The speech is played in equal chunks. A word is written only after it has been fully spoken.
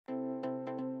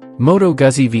Moto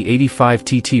Guzzi V85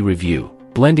 TT Review,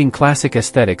 blending classic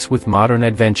aesthetics with modern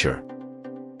adventure.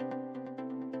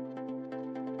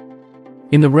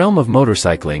 In the realm of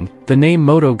motorcycling, the name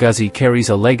Moto Guzzi carries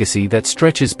a legacy that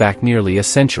stretches back nearly a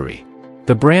century.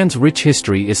 The brand's rich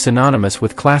history is synonymous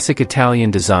with classic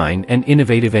Italian design and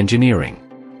innovative engineering.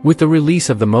 With the release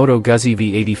of the Moto Guzzi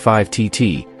V85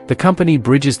 TT, the company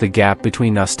bridges the gap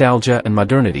between nostalgia and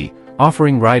modernity,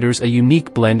 offering riders a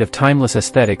unique blend of timeless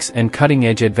aesthetics and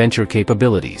cutting-edge adventure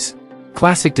capabilities.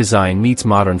 Classic design meets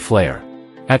modern flair.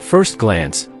 At first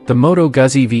glance, the Moto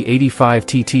Guzzi V85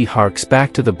 TT harks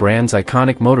back to the brand's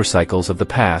iconic motorcycles of the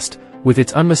past, with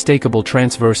its unmistakable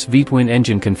transverse V-twin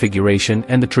engine configuration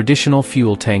and the traditional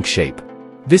fuel tank shape.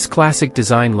 This classic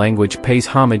design language pays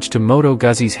homage to Moto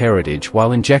Guzzi's heritage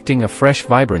while injecting a fresh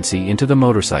vibrancy into the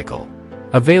motorcycle.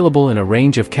 Available in a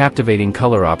range of captivating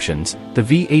color options, the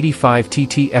V85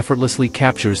 TT effortlessly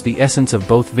captures the essence of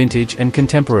both vintage and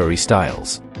contemporary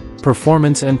styles.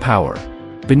 Performance and power.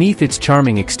 Beneath its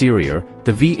charming exterior,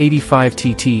 the V85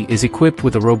 TT is equipped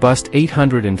with a robust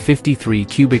 853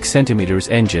 cubic centimeters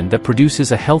engine that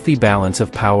produces a healthy balance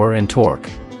of power and torque.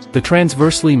 The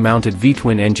transversely mounted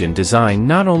V-twin engine design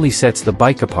not only sets the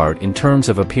bike apart in terms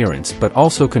of appearance but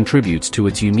also contributes to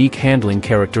its unique handling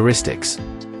characteristics.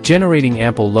 Generating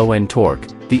ample low-end torque,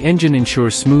 the engine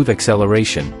ensures smooth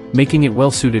acceleration, making it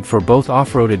well-suited for both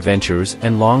off-road adventures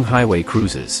and long highway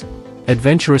cruises.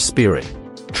 Adventurous spirit.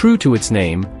 True to its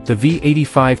name, the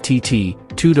V85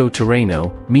 TT, Tutto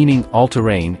Terreno, meaning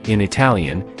all-terrain in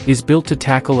Italian, is built to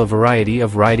tackle a variety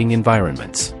of riding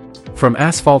environments. From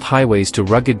asphalt highways to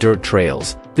rugged dirt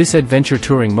trails, this adventure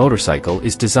touring motorcycle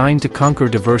is designed to conquer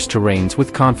diverse terrains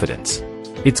with confidence.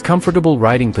 Its comfortable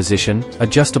riding position,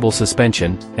 adjustable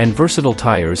suspension, and versatile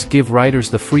tires give riders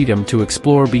the freedom to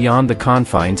explore beyond the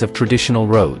confines of traditional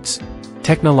roads.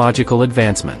 Technological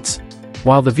advancements.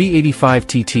 While the V85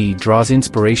 TT draws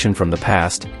inspiration from the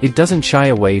past, it doesn't shy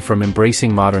away from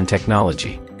embracing modern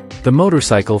technology. The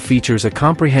motorcycle features a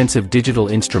comprehensive digital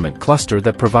instrument cluster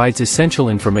that provides essential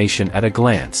information at a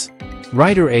glance.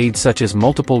 Rider aids such as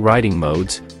multiple riding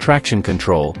modes, traction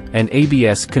control, and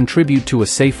ABS contribute to a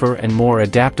safer and more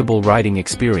adaptable riding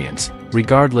experience,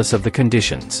 regardless of the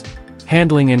conditions.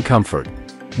 Handling and comfort.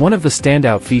 One of the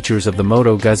standout features of the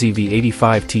Moto Guzzi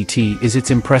V85 TT is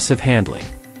its impressive handling.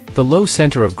 The low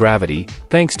center of gravity,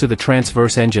 thanks to the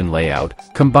transverse engine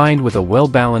layout, combined with a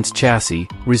well-balanced chassis,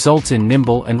 results in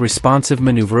nimble and responsive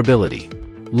maneuverability.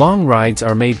 Long rides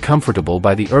are made comfortable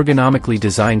by the ergonomically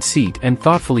designed seat and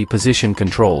thoughtfully positioned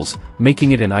controls,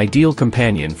 making it an ideal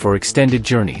companion for extended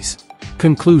journeys.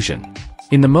 Conclusion.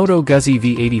 In the Moto Guzzi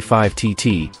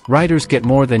V85 TT, riders get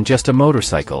more than just a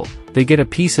motorcycle, they get a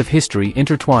piece of history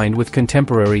intertwined with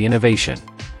contemporary innovation.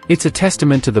 It's a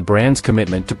testament to the brand's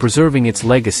commitment to preserving its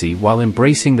legacy while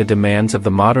embracing the demands of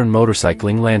the modern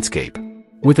motorcycling landscape.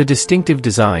 With a distinctive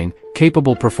design,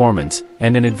 capable performance,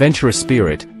 and an adventurous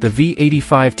spirit, the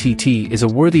V85 TT is a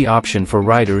worthy option for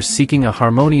riders seeking a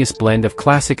harmonious blend of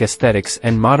classic aesthetics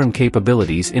and modern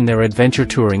capabilities in their adventure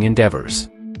touring endeavors.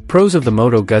 Pros of the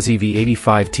Moto Guzzi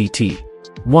V85 TT.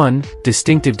 1.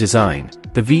 Distinctive design.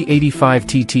 The V85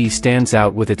 TT stands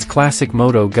out with its classic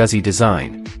Moto Guzzi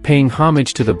design, paying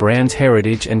homage to the brand's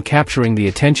heritage and capturing the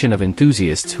attention of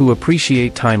enthusiasts who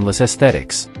appreciate timeless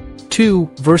aesthetics.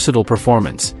 2. Versatile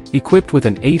performance. Equipped with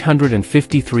an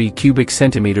 853 cubic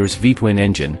centimeters V-twin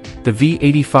engine, the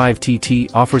V85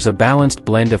 TT offers a balanced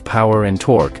blend of power and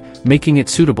torque, making it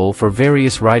suitable for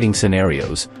various riding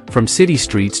scenarios, from city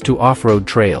streets to off-road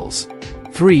trails.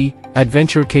 3.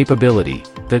 Adventure capability.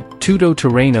 The Tutto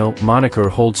Terreno moniker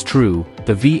holds true.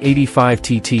 The V85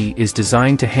 TT is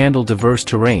designed to handle diverse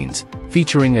terrains,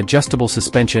 featuring adjustable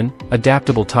suspension,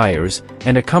 adaptable tires,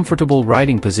 and a comfortable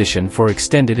riding position for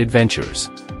extended adventures.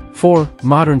 4.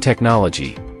 Modern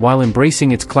technology. While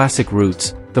embracing its classic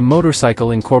roots, the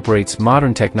motorcycle incorporates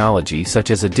modern technology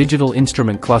such as a digital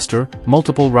instrument cluster,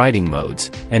 multiple riding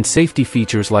modes, and safety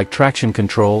features like traction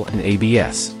control and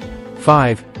ABS.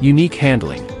 5. Unique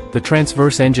handling. The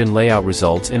transverse engine layout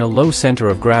results in a low center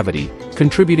of gravity,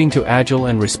 contributing to agile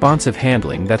and responsive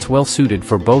handling that's well-suited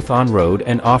for both on-road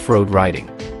and off-road riding.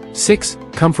 6.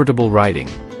 Comfortable riding.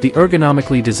 The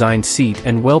ergonomically designed seat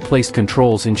and well-placed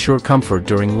controls ensure comfort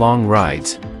during long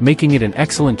rides, making it an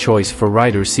excellent choice for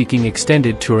riders seeking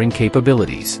extended touring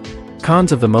capabilities.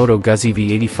 Cons of the Moto Guzzi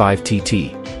V85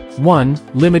 TT. 1.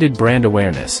 Limited brand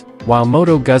awareness. While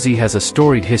Moto Guzzi has a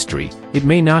storied history, it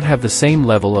may not have the same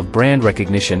level of brand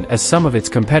recognition as some of its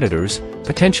competitors,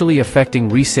 potentially affecting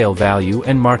resale value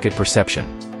and market perception.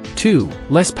 2.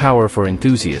 Less power for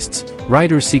enthusiasts.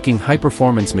 Riders seeking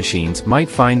high-performance machines might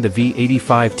find the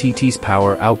V85 TT's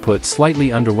power output slightly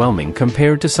underwhelming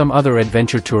compared to some other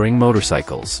adventure touring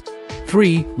motorcycles.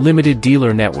 3. Limited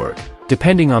dealer network.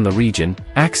 Depending on the region,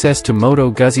 access to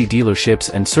Moto Guzzi dealerships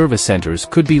and service centers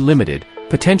could be limited,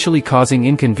 potentially causing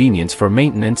inconvenience for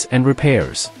maintenance and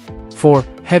repairs. 4.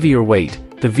 Heavier weight.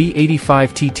 The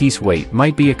V85 TT's weight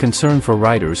might be a concern for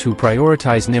riders who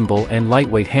prioritize nimble and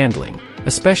lightweight handling,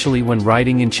 especially when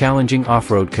riding in challenging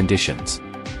off-road conditions.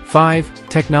 5.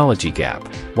 Technology gap.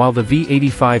 While the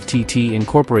V85 TT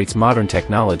incorporates modern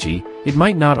technology, it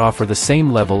might not offer the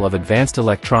same level of advanced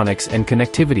electronics and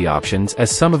connectivity options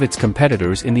as some of its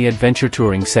competitors in the adventure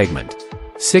touring segment.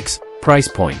 6. Price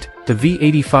point. The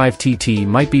V85 TT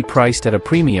might be priced at a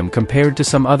premium compared to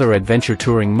some other adventure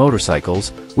touring motorcycles,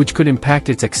 which could impact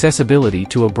its accessibility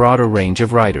to a broader range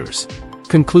of riders.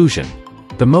 Conclusion.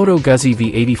 The Moto Guzzi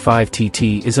V85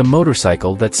 TT is a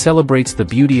motorcycle that celebrates the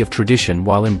beauty of tradition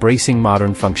while embracing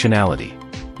modern functionality.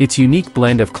 Its unique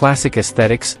blend of classic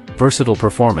aesthetics, versatile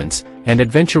performance, and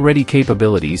adventure-ready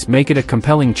capabilities make it a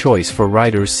compelling choice for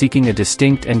riders seeking a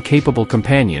distinct and capable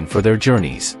companion for their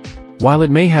journeys. While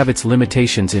it may have its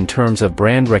limitations in terms of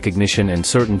brand recognition and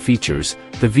certain features,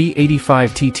 the V85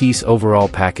 TT's overall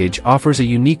package offers a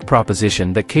unique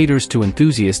proposition that caters to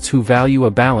enthusiasts who value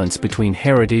a balance between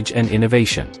heritage and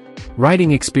innovation.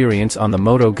 Riding experience on the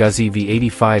Moto Guzzi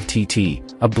V85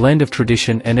 TT, a blend of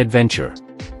tradition and adventure.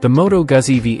 The Moto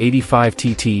Guzzi V85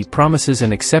 TT promises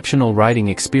an exceptional riding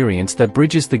experience that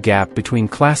bridges the gap between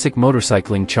classic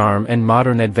motorcycling charm and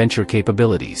modern adventure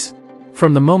capabilities.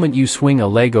 From the moment you swing a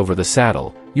leg over the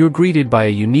saddle, you're greeted by a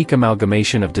unique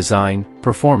amalgamation of design,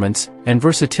 performance, and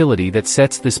versatility that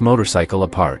sets this motorcycle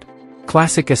apart.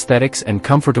 Classic aesthetics and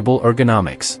comfortable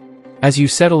ergonomics. As you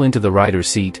settle into the rider's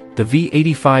seat, the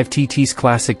V85 TT's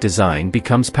classic design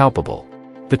becomes palpable.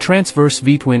 The transverse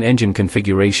V-twin engine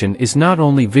configuration is not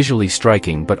only visually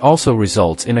striking but also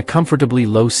results in a comfortably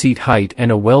low seat height and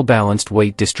a well-balanced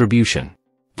weight distribution.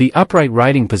 The upright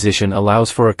riding position allows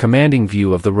for a commanding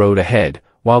view of the road ahead,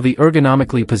 while the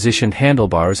ergonomically positioned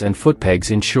handlebars and foot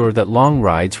pegs ensure that long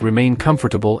rides remain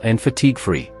comfortable and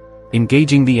fatigue-free.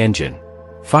 Engaging the engine.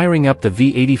 Firing up the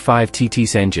V85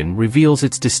 TT's engine reveals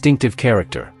its distinctive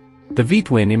character. The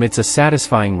V-twin emits a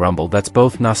satisfying rumble that's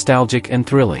both nostalgic and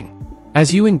thrilling.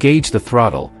 As you engage the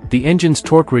throttle, the engine's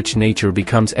torque-rich nature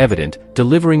becomes evident,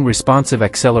 delivering responsive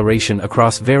acceleration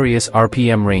across various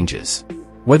RPM ranges.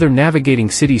 Whether navigating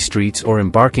city streets or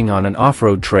embarking on an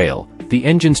off-road trail, the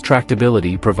engine's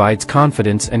tractability provides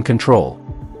confidence and control.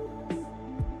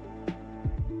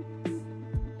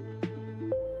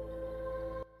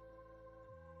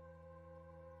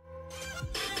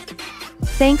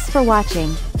 Thanks for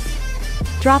watching.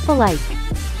 Drop a like,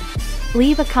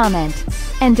 leave a comment,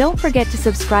 and don't forget to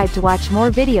subscribe to watch more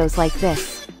videos like this.